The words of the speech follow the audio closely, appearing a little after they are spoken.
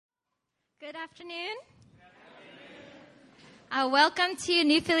Good afternoon. Welcome to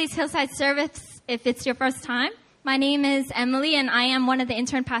New Philly's Hillside service if it's your first time. My name is Emily and I am one of the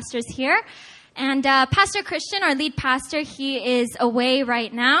intern pastors here. And Pastor Christian, our lead pastor, he is away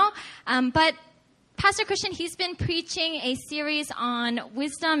right now. But Pastor Christian, he's been preaching a series on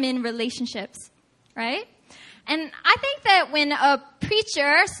wisdom in relationships, right? And I think that when a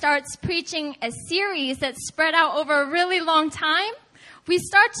preacher starts preaching a series that's spread out over a really long time, we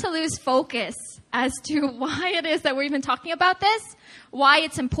start to lose focus as to why it is that we're even talking about this, why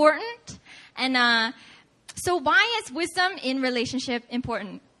it's important, and so why is wisdom in relationship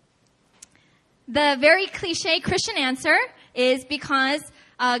important? The very cliche Christian answer is because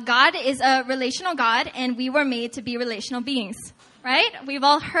God is a relational God, and we were made to be relational beings, right? We've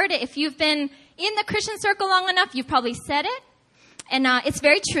all heard it. If you've been in the Christian circle long enough, you've probably said it, and it's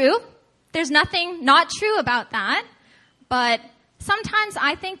very true. There's nothing not true about that, but sometimes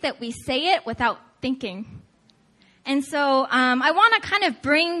I think that we say it without thinking. And so I want to kind of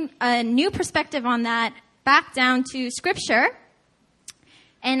bring a new perspective on that back down to Scripture.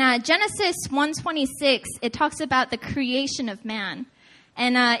 And Genesis 1:26, it talks about the creation of man.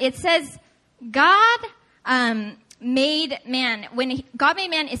 And it says, God made man. When God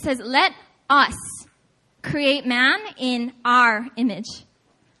made man, it says, let us create man in our image.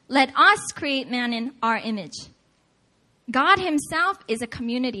 Let us create man in our image. God himself is a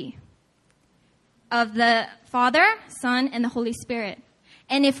community of the Father, Son, and the Holy Spirit.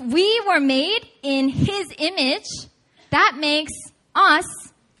 And if we were made in his image, that makes us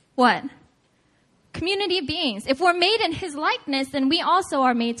what? Community beings. If we're made in his likeness, then we also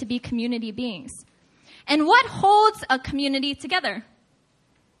are made to be community beings. And what holds a community together?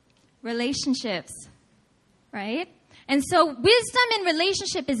 Relationships, right? And so wisdom in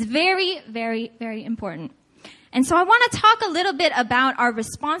relationship is very, very, very important. And so I want to talk a little bit about our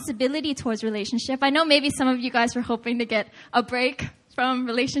responsibility towards relationship. I know maybe some of you guys were hoping to get a break from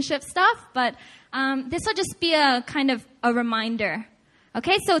relationship stuff, but this will just be a kind of a reminder.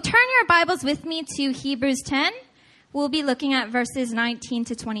 Okay, so turn your Bibles with me to Hebrews 10. We'll be looking at verses 19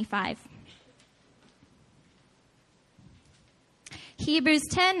 to 25. Hebrews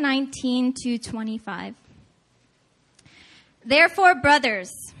 10, 19 to 25. Therefore,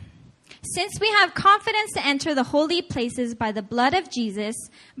 brothers, since we have confidence to enter the holy places by the blood of Jesus,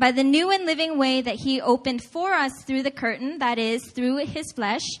 by the new and living way that he opened for us through the curtain, that is, through his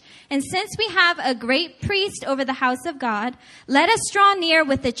flesh, and since we have a great priest over the house of God, let us draw near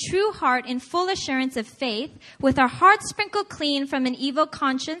with a true heart in full assurance of faith, with our hearts sprinkled clean from an evil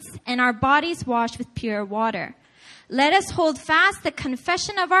conscience and our bodies washed with pure water. Let us hold fast the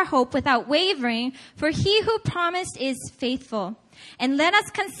confession of our hope without wavering, for he who promised is faithful. And let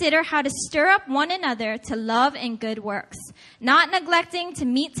us consider how to stir up one another to love and good works, not neglecting to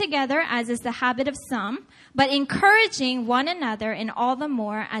meet together as is the habit of some, but encouraging one another, and all the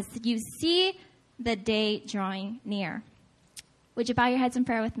more as you see the day drawing near. Would you bow your heads in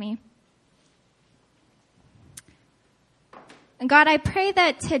prayer with me? And God, I pray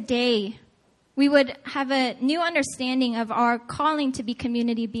that today we would have a new understanding of our calling to be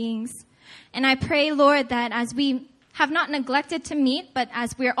community beings. And I pray, Lord, that as we have not neglected to meet, but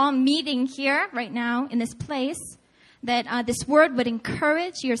as we're all meeting here right now in this place, that this word would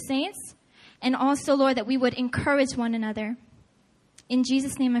encourage your saints, and also, Lord, that we would encourage one another. In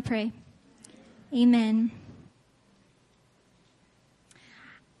Jesus' name I pray. Amen.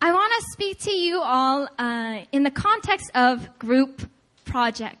 I want to speak to you all in the context of group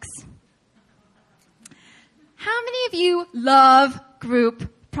projects. How many of you love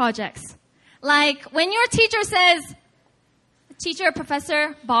group projects? Like when your teacher says, teacher,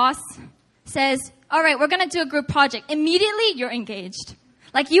 professor, boss says, all right, we're going to do a group project. Immediately, you're engaged.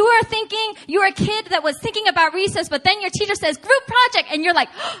 Like you were a kid that was thinking about recess, but then your teacher says group project, and you're like,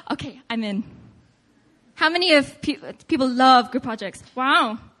 oh, okay, I'm in. How many of people love group projects?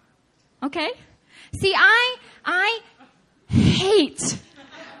 Wow. Okay. See, I hate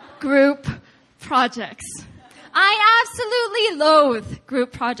group projects. I absolutely loathe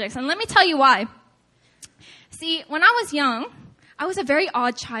group projects, and let me tell you why. See, when I was young, I was a very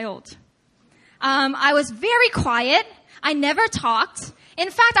odd child. I was very quiet. I never talked. In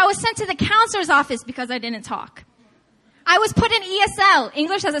fact, I was sent to the counselor's office because I didn't talk. I was put in ESL,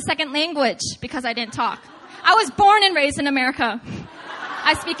 English as a second language, because I didn't talk. I was born and raised in America.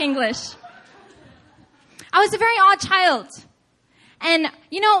 I speak English. I was a very odd child. And,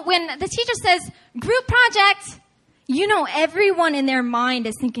 when the teacher says, group project, everyone in their mind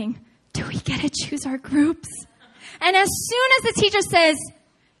is thinking, do we get to choose our groups? And as soon as the teacher says,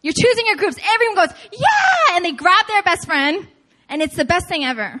 you're choosing your groups, everyone goes, yeah! And they grab their best friend, and it's the best thing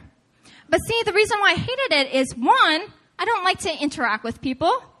ever. But see, the reason why I hated it is, one, I don't like to interact with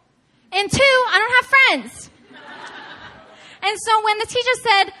people. And two, I don't have friends. And so when the teacher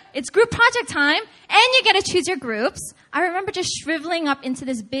said, it's group project time, and you get to choose your groups, I remember just shriveling up into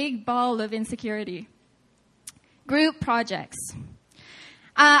this big ball of insecurity. Group projects.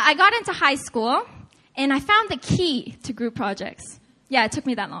 I got into high school, and I found the key to group projects. Yeah, it took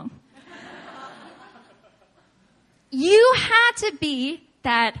me that long. You had to be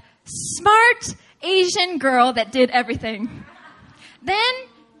that smart Asian girl that did everything. Then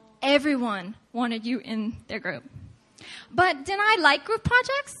everyone wanted you in their group. But did I like group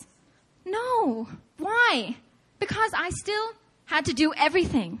projects? No. Why? Because I still had to do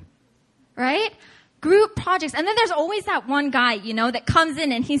everything, right? Group projects. And then there's always that one guy, that comes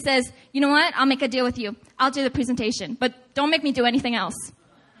in and he says, you know what? I'll make a deal with you. I'll do the presentation, but don't make me do anything else.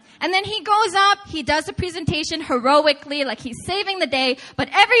 And then he goes up, he does the presentation heroically, like he's saving the day, but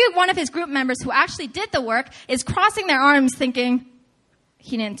every one of his group members who actually did the work is crossing their arms thinking,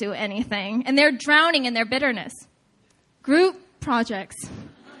 he didn't do anything. And they're drowning in their bitterness. Group projects.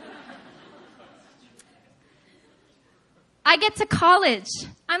 I get to college.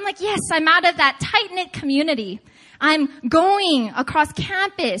 I'm like, yes, I'm out of that tight-knit community. I'm going across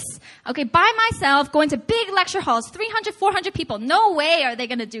campus, by myself, going to big lecture halls, 300, 400 people. No way are they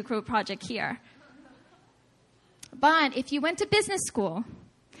going to do group project here. But if you went to business school,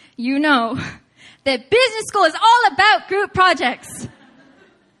 you know that business school is all about group projects.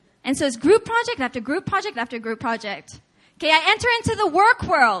 And so it's group project after group project after group project. I enter into the work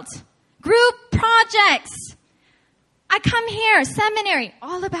world. Group projects. I come here, seminary,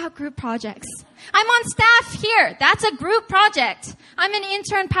 all about group projects. I'm on staff here. That's a group project. I'm an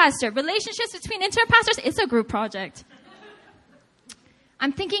intern pastor. Relationships between intern pastors, it's a group project.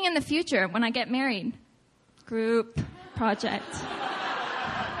 I'm thinking in the future when I get married. Group project.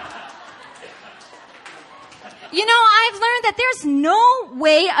 I've learned that there's no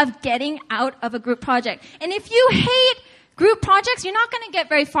way of getting out of a group project. And if you hate group projects, you're not going to get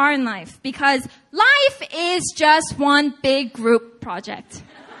very far in life because life is just one big group project.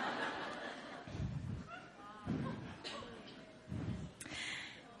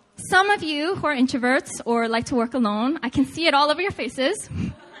 Some of you who are introverts or like to work alone, I can see it all over your faces.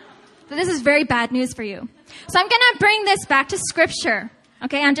 But this is very bad news for you. So I'm going to bring this back to Scripture.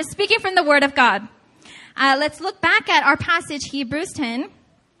 I'm just speaking from the Word of God. Let's look back at our passage, Hebrews 10,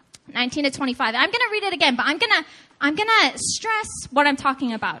 19 to 25. I'm going to read it again, but I'm going to stress what I'm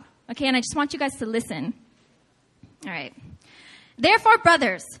talking about. And I just want you guys to listen. All right. Therefore,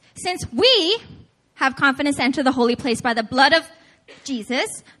 brothers, since we have confidence to enter the holy place by the blood of Jesus,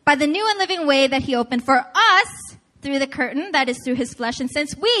 by the new and living way that he opened for us through the curtain, that is through his flesh, and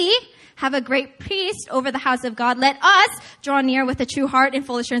since we have a great priest over the house of God, let us draw near with a true heart and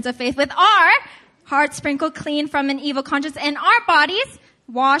full assurance of faith, with our hearts sprinkled clean from an evil conscience and our bodies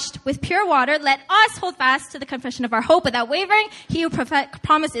washed with pure water. Let us hold fast to the confession of our hope without wavering. He who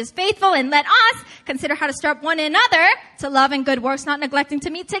promised is faithful, and let us consider how to stir up one another to love and good works, not neglecting to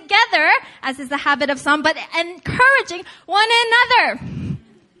meet together, as is the habit of some, but encouraging one another.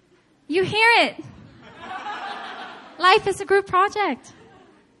 You hear it. Life is a group project.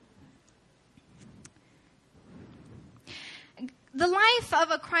 The life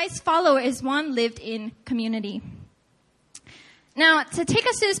of a Christ follower is one lived in community. Now, to take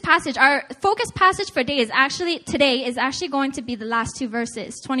us to this passage, our focus passage for today is actually going to be the last two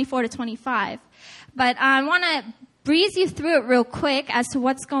verses, 24 to 25. But I want to breeze you through it real quick as to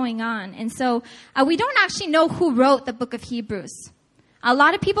what's going on. And so we don't actually know who wrote the book of Hebrews. A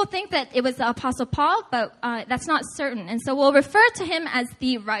lot of people think that it was the Apostle Paul, but that's not certain. And so we'll refer to him as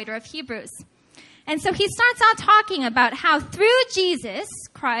the writer of Hebrews. And so he starts out talking about how through Jesus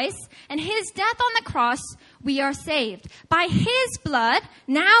Christ and his death on the cross, we are saved. By his blood,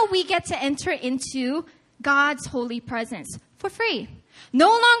 now we get to enter into God's holy presence for free. No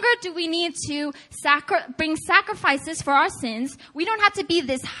longer do we need to bring sacrifices for our sins. We don't have to be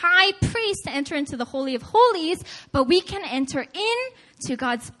this high priest to enter into the Holy of Holies, but we can enter into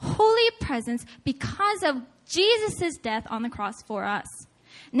God's holy presence because of Jesus' death on the cross for us.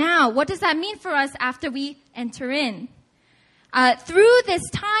 Now, what does that mean for us after we enter in? Through this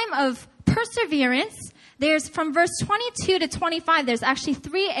time of perseverance, there's from verse 22 to 25, there's actually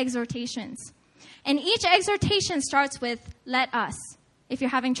 3 exhortations. And each exhortation starts with, let us, if you're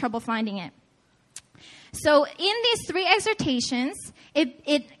having trouble finding it. So in these 3 exhortations,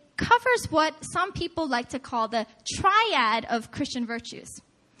 it covers what some people like to call the triad of Christian virtues.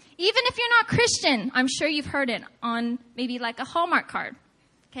 Even if you're not Christian, I'm sure you've heard it on maybe like a Hallmark card.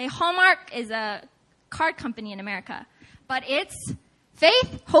 Hallmark is a card company in America, but it's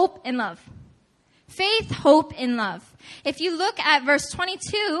Faith, hope, and love. Faith, hope, and love. If you look at verse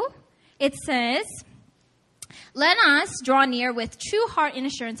 22, it says, let us draw near with true heart and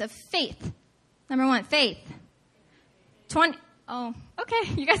assurance of faith. Number 1, faith. Okay.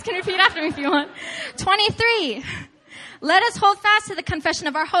 You guys can repeat after me if you want. 23. Let us hold fast to the confession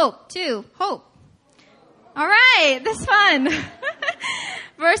of our hope. 2, hope. All right, this fun.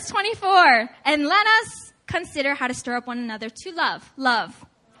 Verse 24. And let us consider how to stir up one another to love. Love.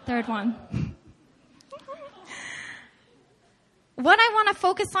 Third one. What I want to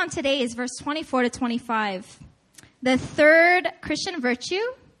focus on today is verse 24 to 25. The third Christian virtue,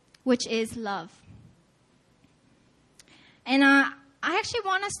 which is love. And I actually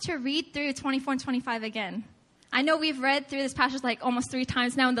want us to read through 24 and 25 again. I know we've read through this passage like almost 3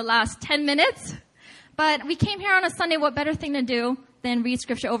 times now in the last 10 minutes. But we came here on a Sunday. What better thing to do than read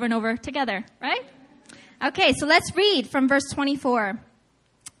scripture over and over together, right? Okay, so let's read from verse 24.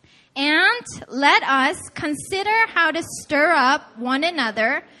 And let us consider how to stir up one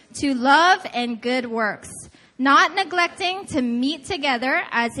another to love and good works, not neglecting to meet together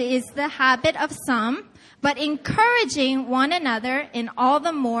as is the habit of some, but encouraging one another in all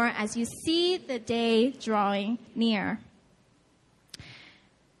the more as you see the day drawing near.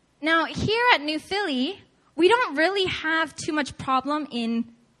 Now, here at New Philly, we don't really have too much problem in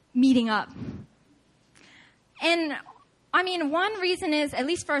meeting up. And, one reason is, at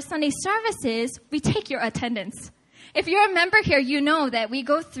least for our Sunday services, we take your attendance. If you're a member here, you know that we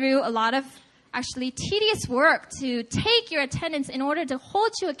go through a lot of actually tedious work to take your attendance in order to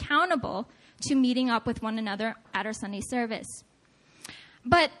hold you accountable to meeting up with one another at our Sunday service.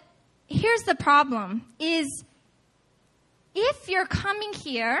 But here's the problem, is if you're coming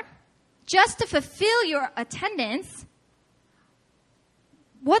here just to fulfill your attendance,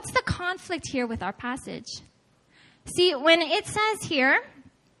 what's the conflict here with our passage? See, when it says here,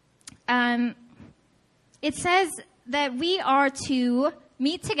 it says that we are to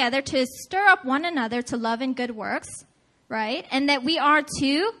meet together to stir up one another to love and good works, right? And that we are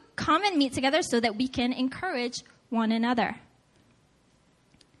to come and meet together so that we can encourage one another.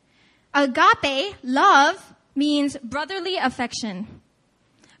 Agape, love, means brotherly affection.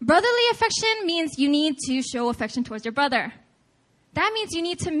 Brotherly affection means you need to show affection towards your brother. That means you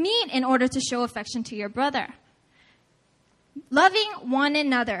need to meet in order to show affection to your brother. Loving one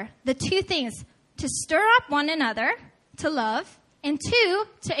another. The 2 things, to stir up one another, to love, and 2,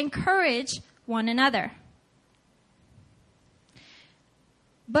 to encourage one another.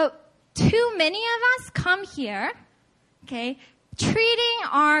 But too many of us come here, okay, treating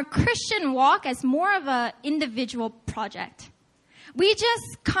our Christian walk as more of an individual project. We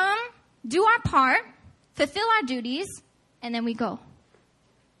just come, do our part, fulfill our duties, and then we go.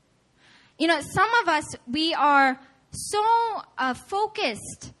 Some of us, we are so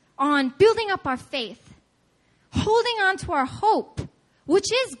focused on building up our faith, holding on to our hope,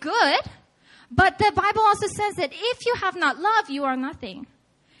 which is good, but the Bible also says that if you have not love, you are nothing.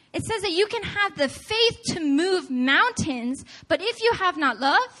 It says that you can have the faith to move mountains, but if you have not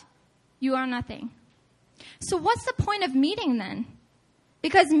love, you are nothing. So what's the point of meeting then?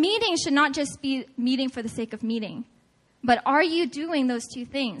 Because meeting should not just be meeting for the sake of meeting. But are you doing those 2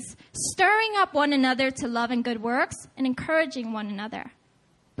 things? Stirring up one another to love and good works and encouraging one another.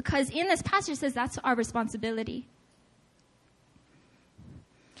 Because in this passage it says that's our responsibility.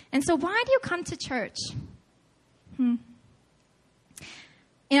 And so why do you come to church?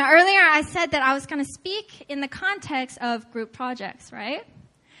 Earlier I said that I was going to speak in the context of group projects, right?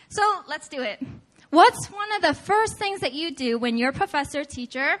 So let's do it. What's one of the first things that you do when your professor,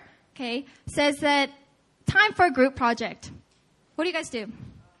 teacher, says that time for a group project? What do you guys do?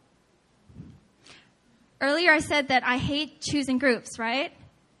 Earlier I said that I hate choosing groups, right?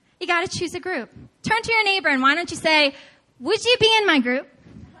 You got to choose a group. Turn to your neighbor and why don't you say, would you be in my group?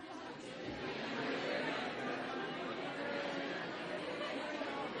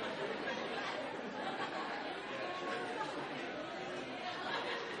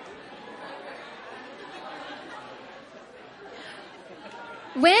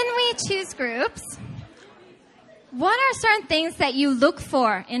 When we choose groups, what are certain things that you look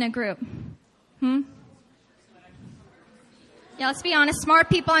for in a group? Yeah, let's be honest. Smart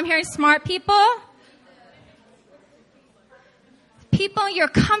people. I'm hearing smart people. People you're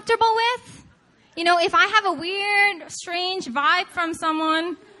comfortable with. If I have a weird, strange vibe from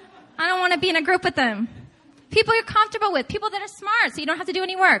someone, I don't want to be in a group with them. People you're comfortable with. People that are smart so you don't have to do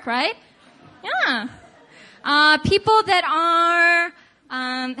any work, right? Yeah. People that are...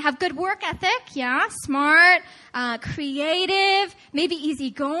 have good work ethic, smart, creative, maybe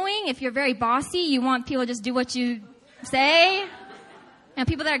easygoing. If you're very bossy, you want people to just do what you say. And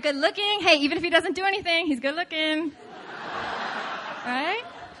people that are good looking, hey, even if he doesn't do anything, he's good looking. Right?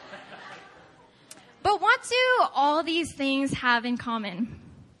 But what do all these things have in common?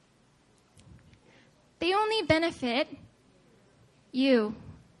 They only benefit you.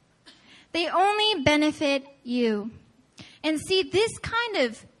 They only benefit you. And see, this kind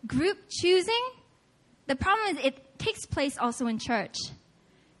of group choosing, the problem is it takes place also in church.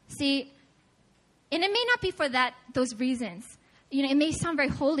 See, and it may not be for those reasons. It may sound very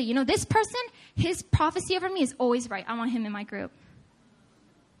holy. This person, his prophecy over me is always right. I want him in my group.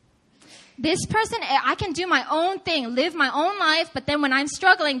 This person, I can do my own thing, live my own life, but then when I'm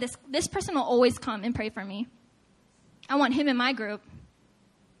struggling, this person will always come and pray for me. I want him in my group.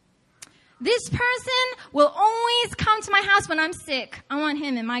 This person will always come to my house when I'm sick. I want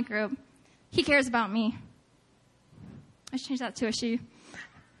him in my group. He cares about me. I should change that to a she.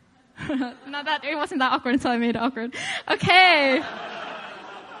 It wasn't that awkward until I made it awkward. Okay.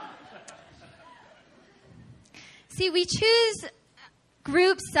 See, we choose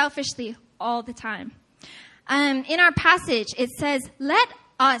groups selfishly all the time. In our passage, it says, let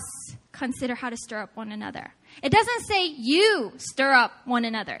us consider how to stir up one another. It doesn't say you stir up one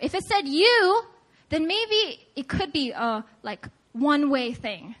another. If it said you, then maybe it could be a one-way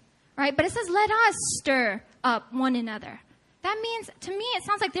thing, right? But it says let us stir up one another. That means, to me, it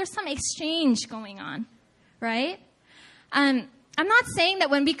sounds like there's some exchange going on, right? I'm not saying that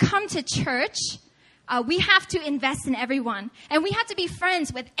when we come to church, we have to invest in everyone, and we have to be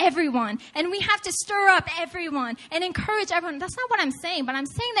friends with everyone, and we have to stir up everyone and encourage everyone. That's not what I'm saying, but I'm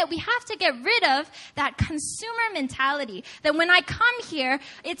saying that we have to get rid of that consumer mentality, that when I come here,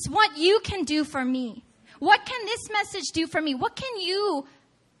 it's what you can do for me. What can this message do for me? What can you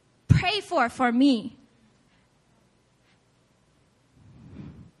pray for me?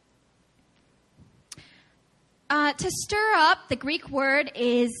 To stir up, the Greek word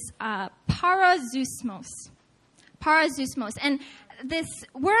is parazousmos. Parazousmos. And this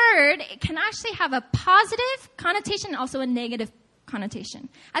word can actually have a positive connotation and also a negative connotation.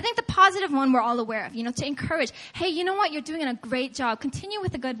 I think the positive one we're all aware of, to encourage, hey, you know what? You're doing a great job. Continue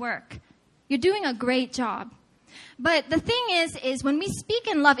with the good work. You're doing a great job. But the thing is when we speak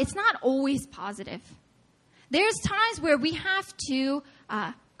in love, it's not always positive. There's times where we have to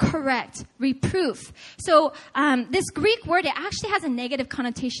correct, reproof. So this Greek word, it actually has a negative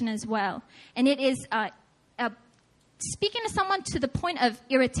connotation as well. And it is speaking to someone to the point of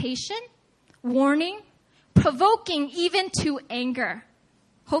irritation, warning, provoking even to anger.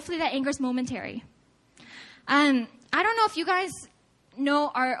 Hopefully that anger is momentary. I don't know if you guys know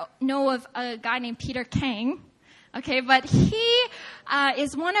of a guy named Peter Kang. Okay, but he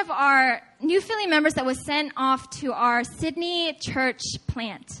is one of our New Philly members that was sent off to our Sydney church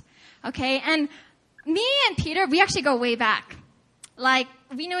plant. Okay, and me and Peter, we actually go way back.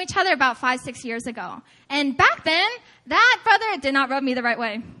 We knew each other about 5-6 years ago. And back then, that brother did not rub me the right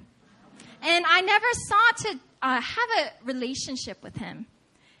way. And I never sought to have a relationship with him.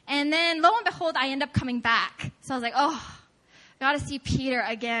 And then, lo and behold, I end up coming back. So I was like, oh, gotta see Peter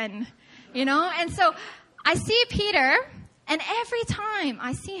again. And so I see Peter, and every time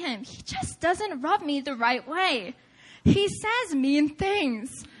I see him, he just doesn't rub me the right way. He says mean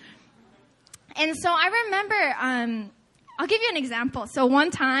things. And so I remember, I'll give you an example. So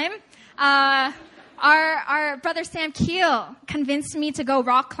one time, our brother Sam Keel convinced me to go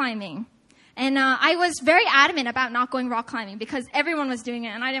rock climbing. And I was very adamant about not going rock climbing because everyone was doing it,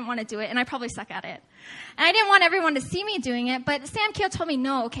 and I didn't want to do it, and I probably suck at it. And I didn't want everyone to see me doing it, but Sam Keel told me,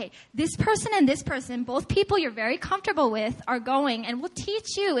 no, okay, this person and this person, both people you're very comfortable with, are going, and we'll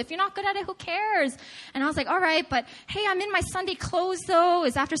teach you. If you're not good at it, who cares? And I was like, all right, but hey, I'm in my Sunday clothes, though.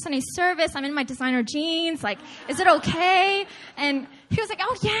 It's after Sunday service. I'm in my designer jeans. Is it okay? And he was like,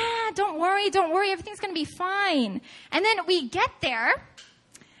 oh, yeah, don't worry. Everything's going to be fine. And then we get there.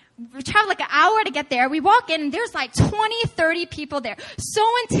 We travel an hour to get there. We walk in, and there's 20, 30 people there. So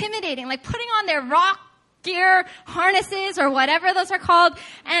intimidating, putting on their rock gear harnesses or whatever those are called.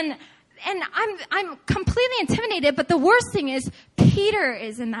 And I'm completely intimidated, but the worst thing is Peter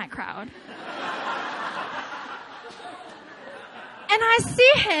is in that crowd. And I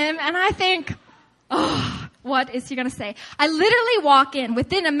see him, and I think, oh, what is he going to say? I literally walk in.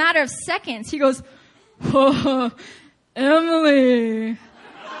 Within a matter of seconds, he goes, oh, Emily,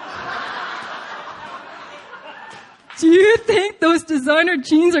 do you think those designer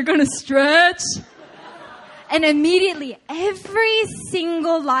jeans are going to stretch? And immediately, every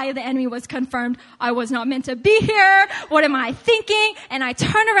single lie of the enemy was confirmed. I was not meant to be here. What am I thinking? And I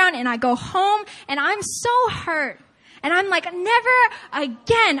turn around and I go home, and I'm so hurt. And I'm like, never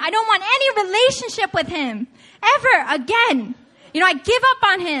again. I don't want any relationship with him. Ever again. I give up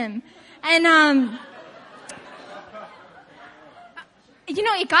on him. And,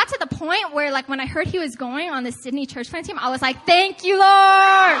 it got to the point where, like, when I heard he was going on the Sydney church plant team, I was like, thank you,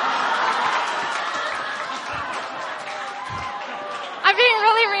 Lord. I'm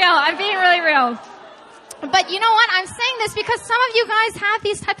being really real. But you know what? I'm saying this because some of you guys have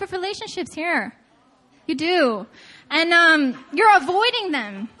these type of relationships here. You do. And, you're avoiding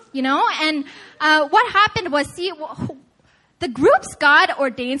them, And, what happened was, the groups God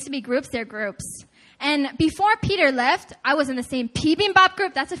ordains to be groups, they're groups. And before Peter left, I was in the same bibimbap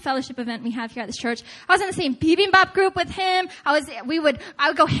group. That's a fellowship event we have here at this church. I was in the same bibimbap group with him. I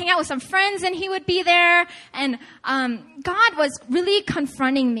would go hang out with some friends and he would be there. And, God was really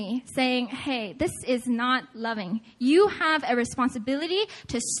confronting me saying, hey, this is not loving. You have a responsibility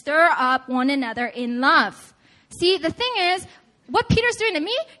to stir up one another in love. See, the thing is, what Peter's doing to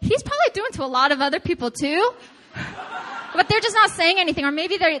me, he's probably doing to a lot of other people too. But they're just not saying anything, or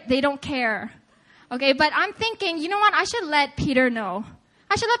maybe they don't care. Okay, but I'm thinking, you know what? I should let Peter know.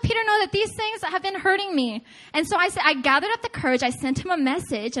 I should let Peter know that these things have been hurting me. And so I gathered up the courage. I sent him a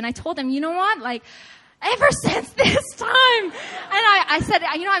message and I told him, you know what? Like, ever since this time. And I said,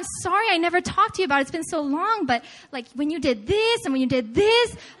 I'm sorry I never talked to you about it. It's been so long. But like when you did this and when you did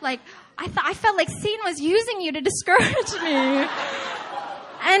this, like I felt like Satan was using you to discourage me.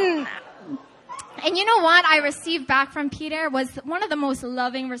 And you know what I received back from Peter was one of the most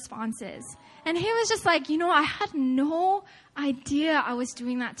loving responses. And he was just like, I had no idea I was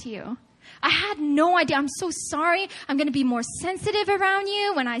doing that to you. I had no idea. I'm so sorry. I'm going to be more sensitive around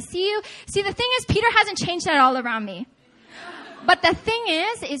you when I see you. See, the thing is, Peter hasn't changed at all around me. But the thing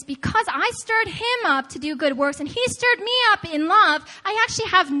is because I stirred him up to do good works and he stirred me up in love, I actually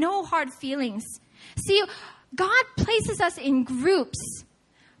have no hard feelings. See, God places us in groups.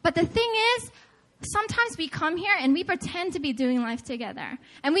 But the thing is, sometimes we come here and we pretend to be doing life together.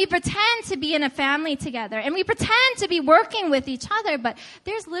 And we pretend to be in a family together. And we pretend to be working with each other. But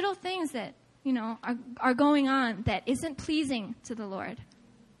there's little things that, are going on that isn't pleasing to the Lord.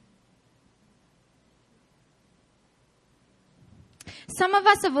 Some of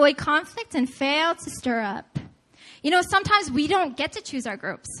us avoid conflict and fail to stir up. Sometimes we don't get to choose our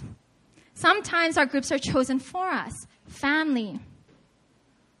groups. Sometimes our groups are chosen for us. Family.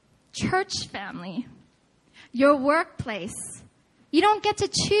 Church family, your workplace. You don't get to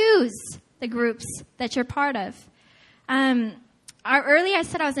choose the groups that you're part of. Earlier I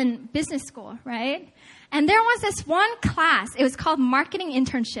said I was in business school, right? And there was this one class. It was called Marketing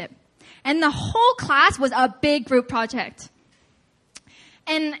Internship. And the whole class was a big group project.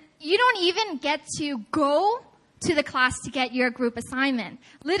 And you don't even get to go to the class to get your group assignment.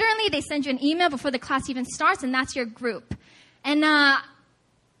 Literally, they send you an email before the class even starts, and that's your group. And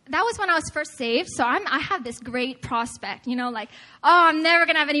that was when I was first saved, so I have this great prospect, I'm never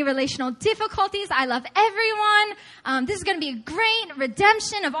going to have any relational difficulties. I love everyone. This is going to be a great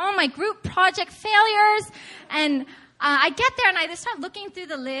redemption of all my group project failures. And I get there and I just start looking through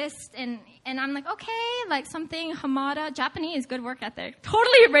the list and I'm like, okay, like something Hamada, Japanese, good work ethic.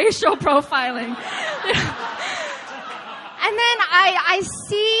 Totally racial profiling. And then I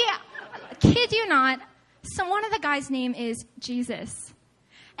see, kid you not, one of the guys' name is Jesus.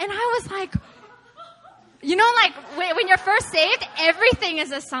 And I was like, when you're first saved, everything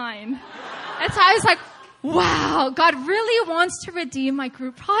is a sign. And so I was like, wow, God really wants to redeem my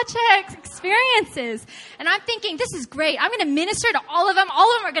group project experiences. And I'm thinking, this is great. I'm going to minister to all of them.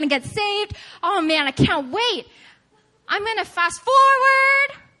 All of them are going to get saved. Oh man, I can't wait. I'm going to fast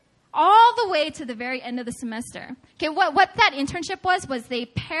forward all the way to the very end of the semester. Okay, what that internship was they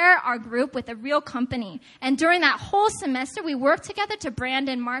pair our group with a real company. And during that whole semester, we worked together to brand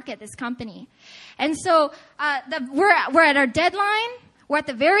and market this company. And so we're at our deadline. We're at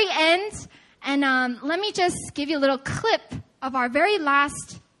the very end. And let me just give you a little clip of our very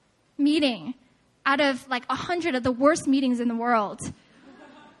last meeting out of like 100 of the worst meetings in the world.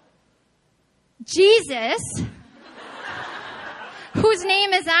 Jesus, whose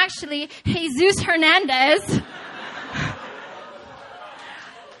name is actually Jesus Hernandez,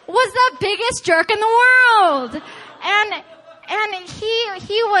 was the biggest jerk in the world. And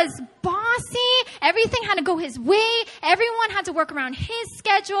he was bossy. Everything had to go his way. Everyone had to work around his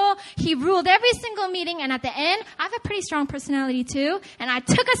schedule. He ruled every single meeting. And at the end, I have a pretty strong personality too. And I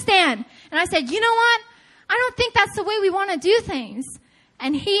took a stand. And I said, you know what? I don't think that's the way we want to do things.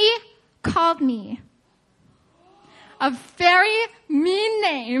 And he called me a very mean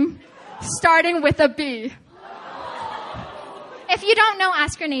name starting with a B. If you don't know,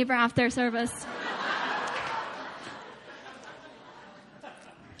 ask your neighbor after service.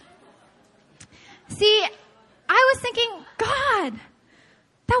 See, I I was thinking, God,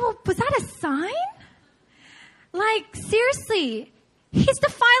 was that a sign? Like, seriously, he's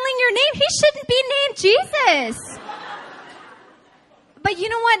defiling your name. He shouldn't be named Jesus. But you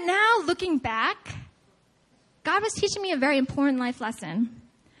know what? Now, looking back, God was teaching me a very important life lesson.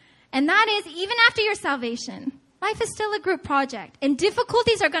 And that is, even after your salvation, life is still a group project. And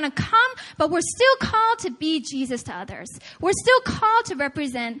difficulties are going to come, but we're still called to be Jesus to others. We're still called to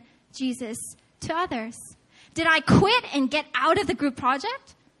represent Jesus to others. Did I quit and get out of the group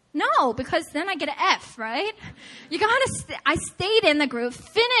project? No, because then I get an F, right? I stayed in the group,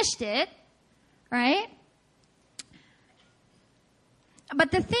 finished it, right?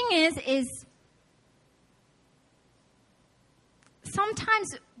 But the thing is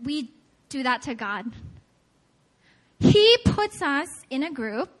sometimes we do that to God. He puts us in a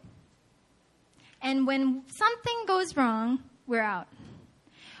group, and when something goes wrong, we're out.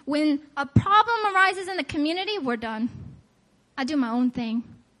 When a problem arises in the community, we're done. I do my own thing.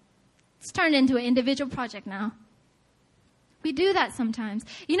 It's turned into an individual project now. We do that sometimes.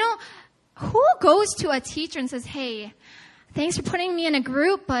 You know, who goes to a teacher and says, hey, thanks for putting me in a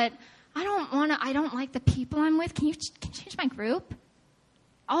group, but I don't like the people I'm with. Can you change my group?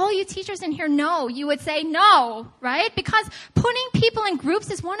 All you teachers in here know you would say no, right? Because putting people in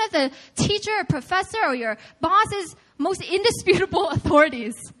groups is one of the teacher or professor or your boss's most indisputable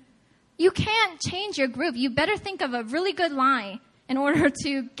authorities. You can't change your group. You better think of a really good lie in order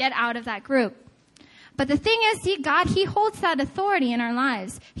to get out of that group. But the thing is, He holds that authority in our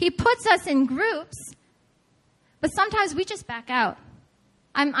lives. He puts us in groups, but sometimes we just back out.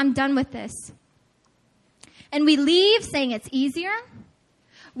 I'm done with this. And we leave saying it's easier.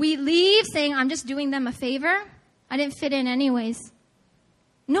 We leave saying, I'm just doing them a favor. I didn't fit in anyways.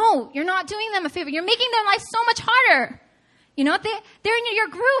 No, you're not doing them a favor. You're making their life so much harder. You know, they're in your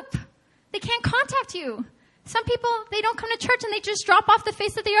group. They can't contact you. Some people, they don't come to church and they just drop off the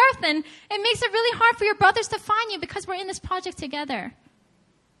face of the earth, and it makes it really hard for your brothers to find you because we're in this project together.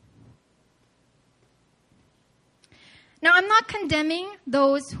 Now, I'm not condemning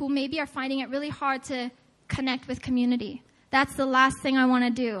those who maybe are finding it really hard to connect with community. That's the last thing I want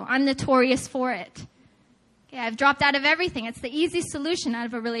to do. I'm notorious for it. Okay, I've dropped out of everything. It's the easy solution out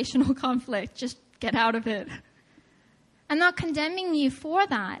of a relational conflict. Just get out of it. I'm not condemning you for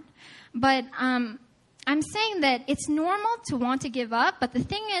that. But I'm saying that it's normal to want to give up. But the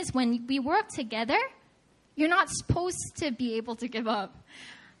thing is, when we work together, you're not supposed to be able to give up.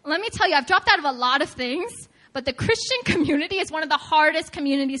 Let me tell you, I've dropped out of a lot of things. But the Christian community is one of the hardest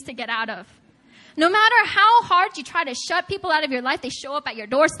communities to get out of. No matter how hard you try to shut people out of your life, they show up at your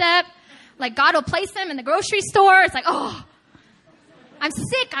doorstep. Like God will place them in the grocery store. It's like, oh, I'm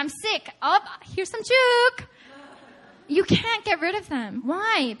sick. Oh, here's some juke. You can't get rid of them.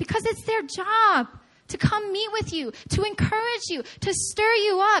 Why? Because it's their job to come meet with you, to encourage you, to stir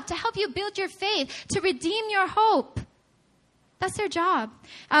you up, to help you build your faith, to redeem your hope. That's their job.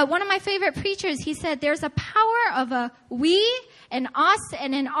 One of my favorite preachers, he said, there's a power of a we, an us,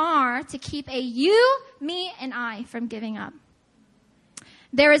 and an our to keep a you, me, and I from giving up.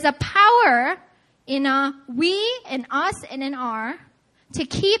 There is a power in a we, an us, and an our to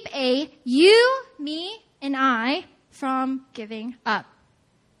keep a you, me, and I from giving up.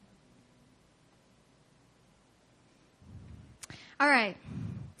 All right.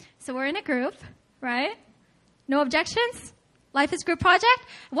 So we're in a group, right? No objections? Life is group project.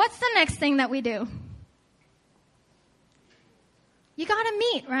 What's the next thing that we do? You got to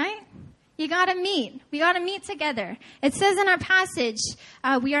meet, right? You got to meet. We got to meet together. It says in our passage,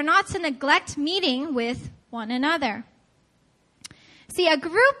 we are not to neglect meeting with one another. See, a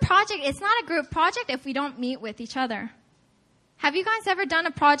group project, it's not a group project if we don't meet with each other. Have you guys ever done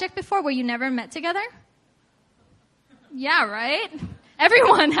a project before where you never met together? Yeah, right?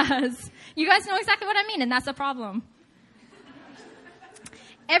 Everyone has. You guys know exactly what I mean, and that's a problem.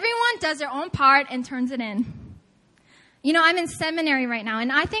 Everyone does their own part and turns it in. You know, I'm in seminary right now,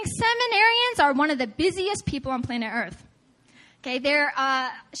 and I think seminarians are one of the busiest people on planet Earth. Okay, they're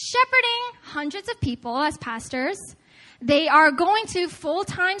shepherding hundreds of people as pastors. They are going to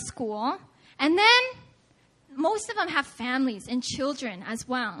full-time school, and then most of them have families and children as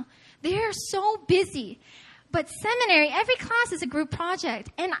well. They're so busy. But seminary, every class is a group project,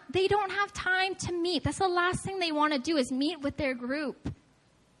 and they don't have time to meet. That's the last thing they want to do is meet with their group.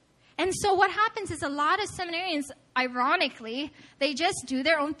 And so what happens is a lot of seminarians, ironically, they just do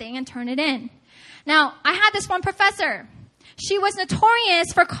their own thing and turn it in. Now, I had this one professor. She was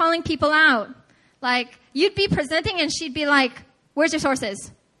notorious for calling people out. Like, you'd be presenting and she'd be like, where's your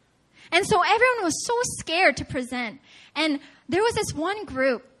sources? And so everyone was so scared to present. And there was this one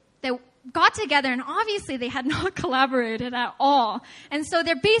group that got together, and obviously they had not collaborated at all. And so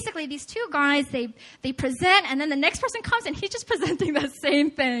they're basically these two guys, they present, and then the next person comes and he's just presenting the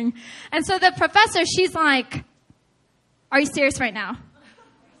same thing. And so the professor, she's like, are you serious right now?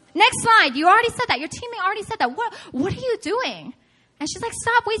 Next slide. You already said that. Your teammate already said that. What are you doing? And she's like,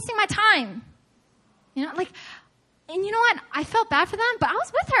 stop wasting my time. You know, like, and you know what? I felt bad for them, but I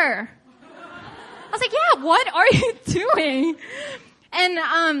was with her. I was like, yeah, what are you doing? And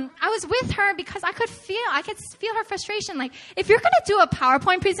I was with her because I could feel her frustration. Like, if you're going to do a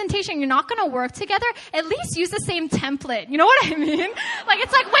PowerPoint presentation, you're not going to work together, at least use the same template. You know what I mean? Like,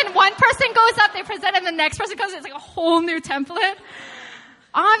 it's like when one person goes up, they present, and the next person goes, it's like a whole new template.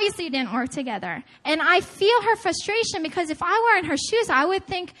 Obviously, it didn't work together. And I feel her frustration because if I were in her shoes, I would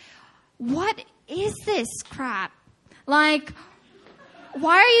think, what is this crap? Like,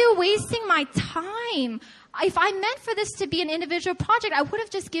 why are you wasting my time? If I meant for this to be an individual project, I would have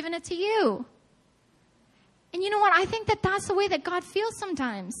just given it to you. And you know what? I think that that's the way that God feels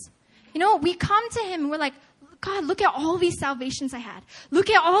sometimes. You know, we come to him and we're like, God, look at all these salvations I had. Look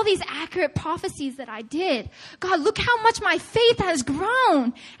at all these accurate prophecies that I did. God, look how much my faith has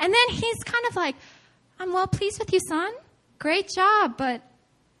grown. And then he's kind of like, I'm well pleased with you, son. Great job. But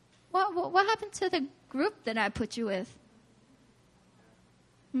what happened to the group that I put you with?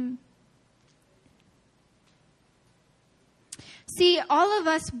 See, all of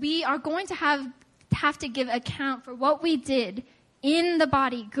us, we are going to have to give account for what we did in the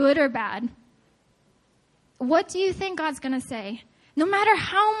body, good or bad. What do you think God's going to say? No matter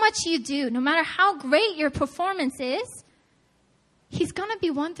how much you do, no matter how great your performance is, he's going to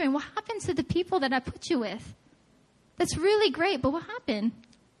be wondering, what happened to the people that I put you with? That's really great, but what happened?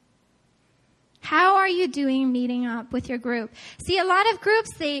 How are you doing meeting up with your group? See, a lot of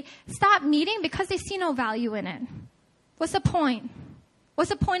groups, they stop meeting because they see no value in it. What's the point? What's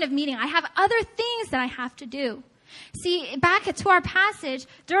the point of meeting? I have other things that I have to do. See, back to our passage,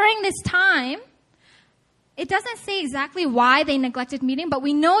 during this time, it doesn't say exactly why they neglected meeting, but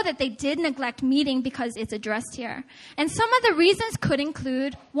we know that they did neglect meeting because it's addressed here. And some of the reasons could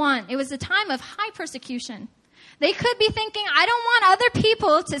include, one, it was a time of high persecution. They could be thinking, I don't want other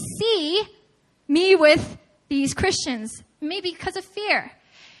people to see me with these Christians, maybe because of fear.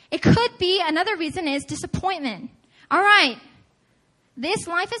 It could be, another reason is disappointment. All right, this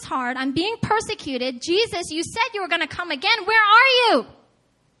life is hard. I'm being persecuted. Jesus, you said you were going to come again. Where are you?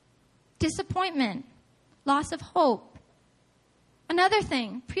 Disappointment. Loss of hope. Another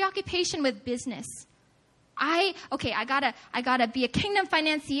thing, preoccupation with business. I gotta be a kingdom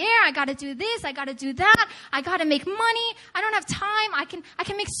financier. I gotta do this. I gotta do that. I gotta make money. I don't have time. I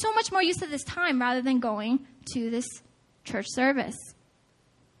can make so much more use of this time rather than going to this church service.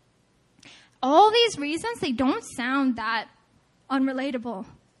 All these reasons, they don't sound that unrelatable,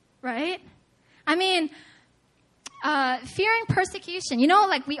 right? I mean, fearing persecution. You know,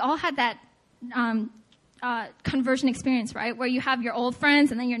 like we all had that conversion experience, right? Where you have your old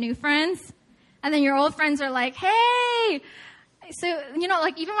friends and then your new friends. And then your old friends are like, hey. So, you know,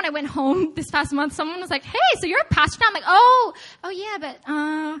 like even when I went home this past month, someone was like, hey, so you're a pastor now? I'm like, oh yeah, but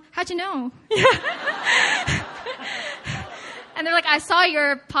how'd you know? And they're like, I saw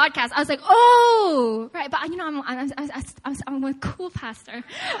your podcast. I was like, oh, right. But, you know, I'm a cool pastor.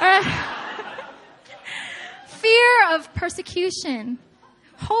 Fear of persecution.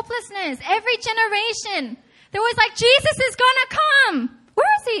 Hopelessness. Every generation. They're always like, Jesus is going to come. Where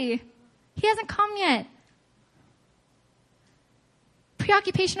is he? He hasn't come yet.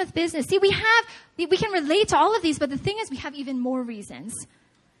 Preoccupation with business. See, we can relate to all of these, but the thing is we have even more reasons.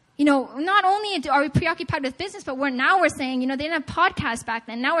 You know, not only are we preoccupied with business, but now we're saying, you know, they didn't have podcasts back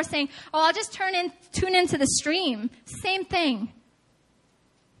then. Now we're saying, oh, I'll just tune into the stream. Same thing.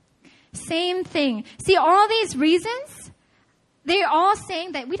 Same thing. See, all these reasons, they're all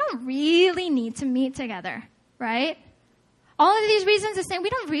saying that we don't really need to meet together, right? All of these reasons are saying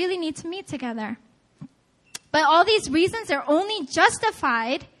we don't really need to meet together. But all these reasons are only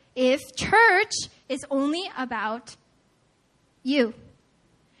justified if church is only about you.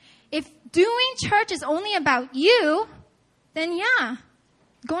 If doing church is only about you, then yeah,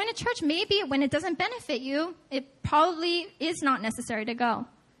 going to church maybe when it doesn't benefit you, it probably is not necessary to go.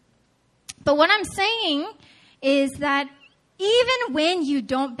 But what I'm saying is that even when you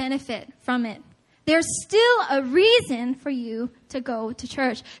don't benefit from it, there's still a reason for you to go to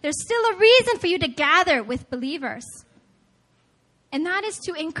church. There's still a reason for you to gather with believers. And that is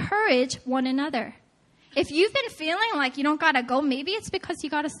to encourage one another. If you've been feeling like you don't got to go, maybe it's because you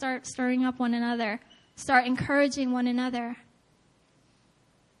got to start stirring up one another. Start encouraging one another.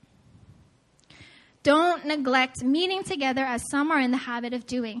 Don't neglect meeting together as some are in the habit of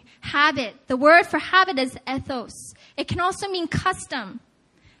doing. Habit. The word for habit is ethos. It can also mean custom.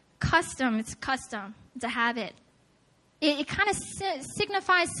 Custom. It's custom. It's a habit. It kind of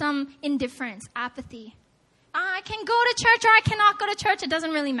signifies some indifference, apathy. I can go to church or I cannot go to church. It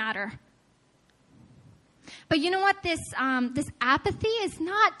doesn't really matter. But you know what? This apathy is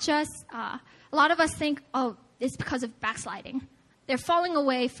not just, a lot of us think, oh, it's because of backsliding. They're falling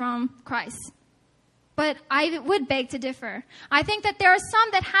away from Christ. But I would beg to differ. I think that there are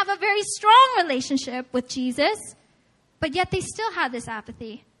some that have a very strong relationship with Jesus, but yet they still have this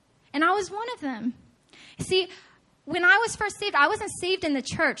apathy. And I was one of them. See, when I was first saved, I wasn't saved in the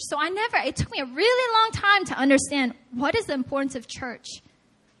church. So it took me a really long time to understand what is the importance of church.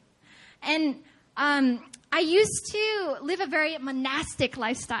 And I used to live a very monastic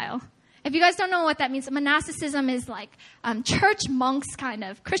lifestyle. If you guys don't know what that means, monasticism is like church monks, kind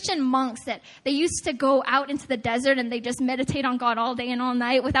of Christian monks that they used to go out into the desert and they just meditate on God all day and all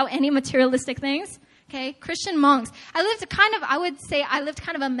night without any materialistic things. Okay, Christian monks. I lived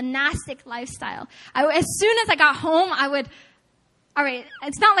kind of a monastic lifestyle. As soon as I got home, all right,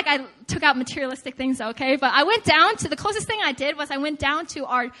 it's not like I took out materialistic things, okay? But I went down to, the closest thing I did was I went down to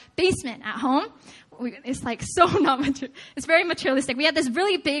our basement at home. It's like so not material. It's very materialistic. We had this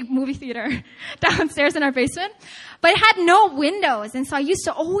really big movie theater downstairs in our basement, but it had no windows. And so I used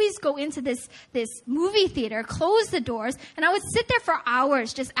to always go into this movie theater, close the doors, and I would sit there for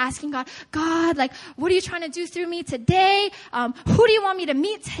hours just asking God, like, what are you trying to do through me today? Who do you want me to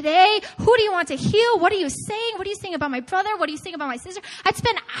meet today? Who do you want to heal? What are you saying? What are you saying about my brother? What are you saying about my sister? I'd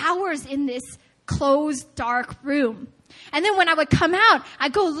spend hours in this closed, dark room. And then when I would come out,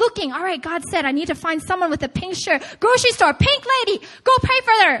 I'd go looking. All right, God said I need to find someone with a pink shirt. Grocery store, pink lady, go pray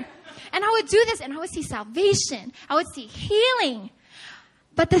for her. And I would do this, and I would see salvation. I would see healing.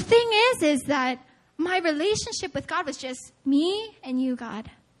 But the thing is that my relationship with God was just me and you, God.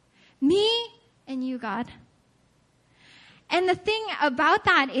 Me and you, God. And the thing about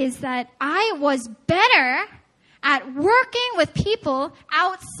that is that I was better at working with people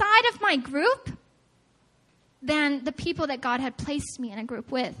outside of my group than the people that God had placed me in a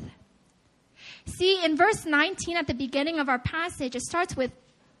group with. See, in verse 19 at the beginning of our passage, it starts with,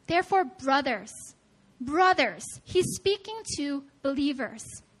 therefore, brothers. Brothers. He's speaking to believers.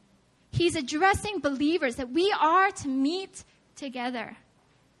 He's addressing believers that we are to meet together.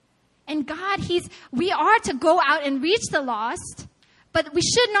 And God, we are to go out and reach the lost, but we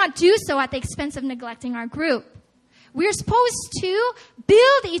should not do so at the expense of neglecting our group. We're supposed to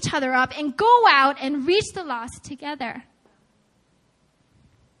build each other up and go out and reach the lost together.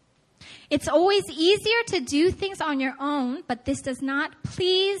 It's always easier to do things on your own, but this does not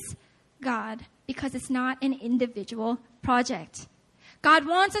please God because it's not an individual project. God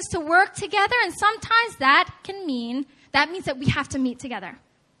wants us to work together, and sometimes that means that we have to meet together.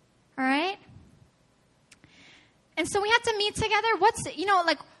 All right? And so we have to meet together.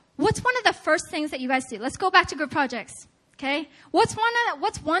 What's one of the first things that you guys do? Let's go back to group projects, okay? What's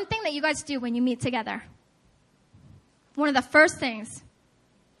one thing that you guys do when you meet together? One of the first things.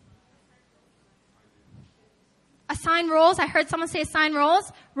 Assign roles. I heard someone say assign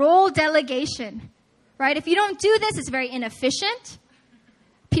roles. Role delegation, right? If you don't do this, it's very inefficient.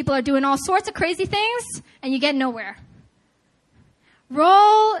 People are doing all sorts of crazy things, and you get nowhere.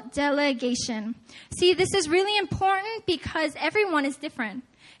 Role delegation. See, this is really important because everyone is different.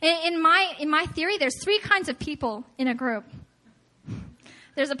 In my theory, there's 3 kinds of people in a group.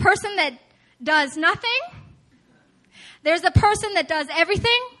 There's a person that does nothing. There's a person that does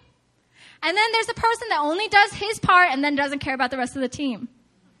everything. And then there's a person that only does his part and then doesn't care about the rest of the team.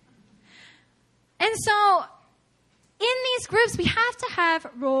 And so in these groups, we have to have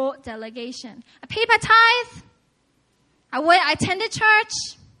role delegation. I paid my tithe. I attended church.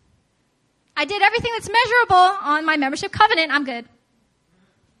 I did everything that's measurable on my membership covenant. I'm good.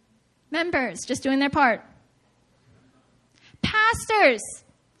 Members, just doing their part. Pastors,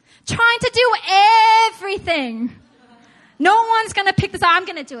 trying to do everything. No one's going to pick this up. I'm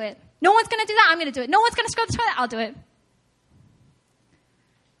going to do it. No one's going to do that. I'm going to do it. No one's going to scrub the toilet. I'll do it.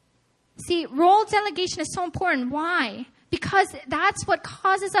 See, role delegation is so important. Why? Because that's what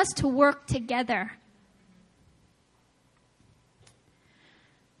causes us to work together.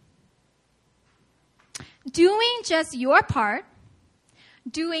 Doing just your part,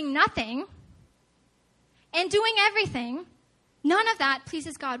 doing nothing, and doing everything, none of that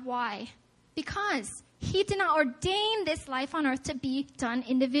pleases God. Why? Because He did not ordain this life on earth to be done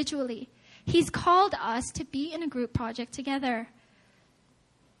individually. He's called us to be in a group project together.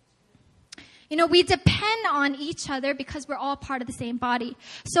 We depend on each other because we're all part of the same body.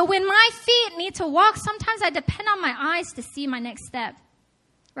 So when my feet need to walk, sometimes I depend on my eyes to see my next step.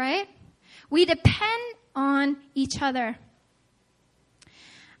 Right? We depend on each other.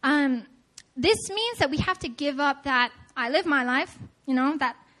 This means that we have to give up that I live my life,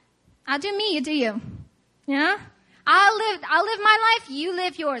 that I do me, you do you. Yeah? I'll live my life, you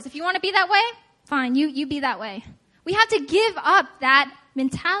live yours. If you want to be that way, fine, you be that way. We have to give up that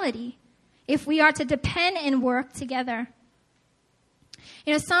mentality if we are to depend and work together.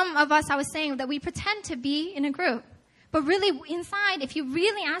 Some of us, I was saying that we pretend to be in a group. But really, inside, if you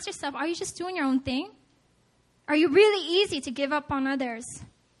really ask yourself, are you just doing your own thing? Are you really easy to give up on others?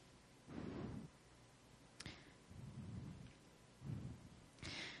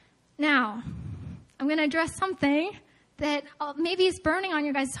 Now, I'm going to address something that maybe is burning on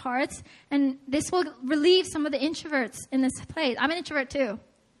your guys' hearts, and this will relieve some of the introverts in this place. I'm an introvert too.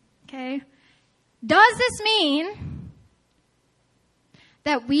 Okay? Does this mean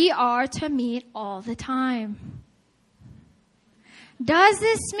that we are to meet all the time? Does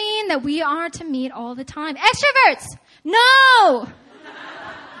this mean that we are to meet all the time? Extroverts! No!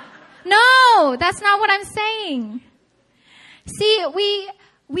 No, that's not what I'm saying. See,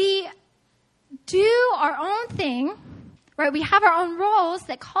 we do our own thing, right? We have our own roles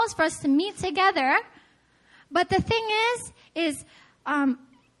that calls for us to meet together. But the thing is,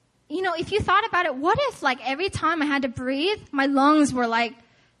 if you thought about it, what if every time I had to breathe, my lungs were like,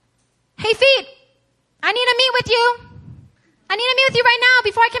 hey feet, I need to meet with you. I need to meet with you right now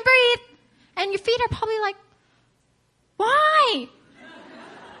before I can breathe. And your feet are probably like, why?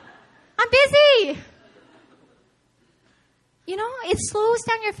 I'm busy. It slows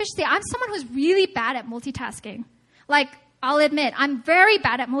down your efficiency. I'm someone who's really bad at multitasking. I'll admit, I'm very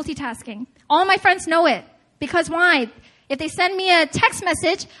bad at multitasking. All my friends know it. Because why? If they send me a text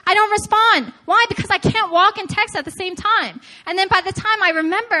message, I don't respond. Why? Because I can't walk and text at the same time. And then by the time I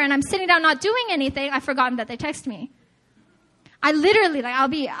remember and I'm sitting down not doing anything, I've forgotten that they text me. I literally,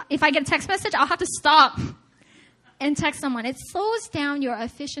 if I get a text message, I'll have to stop and text someone. It slows down your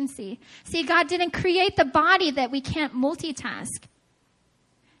efficiency. See, God didn't create the body that we can't multitask.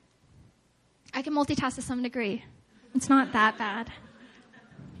 I can multitask to some degree. It's not that bad.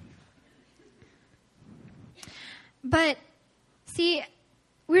 But, see,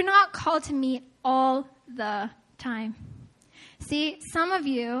 we're not called to meet all the time. See, some of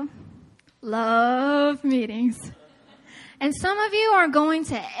you love meetings. And some of you are going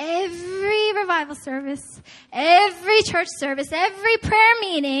to every revival service, every church service, every prayer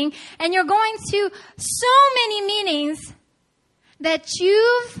meeting, and you're going to so many meetings that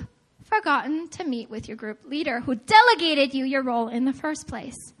you've forgotten to meet with your group leader who delegated you your role in the first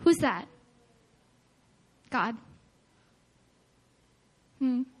place. Who's that? God.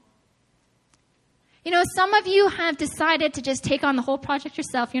 Some of you have decided to just take on the whole project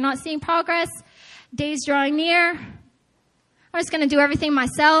yourself. You're not seeing progress. Days drawing near. I'm just going to do everything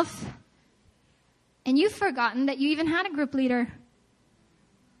myself. And you've forgotten that you even had a group leader.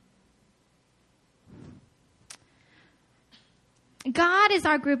 God is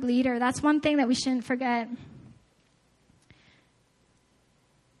our group leader. That's one thing that we shouldn't forget.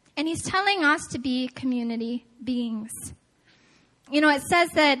 And he's telling us to be community beings. It says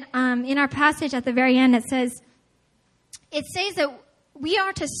that in our passage at the very end, it says that we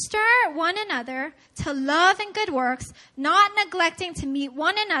are to stir one another to love and good works, not neglecting to meet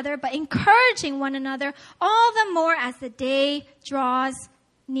one another, but encouraging one another all the more as the day draws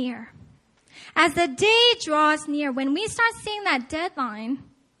near. As the day draws near, when we start seeing that deadline,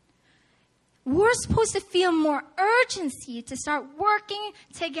 we're supposed to feel more urgency to start working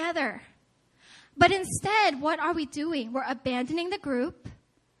together. But instead, what are we doing? We're abandoning the group.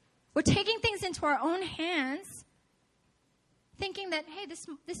 We're taking things into our own hands, thinking that, hey, this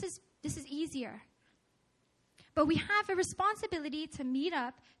is easier. But we have a responsibility to meet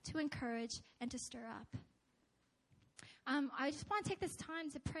up, to encourage, and to stir up. I just want to take this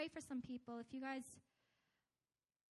time to pray for some people. If you guys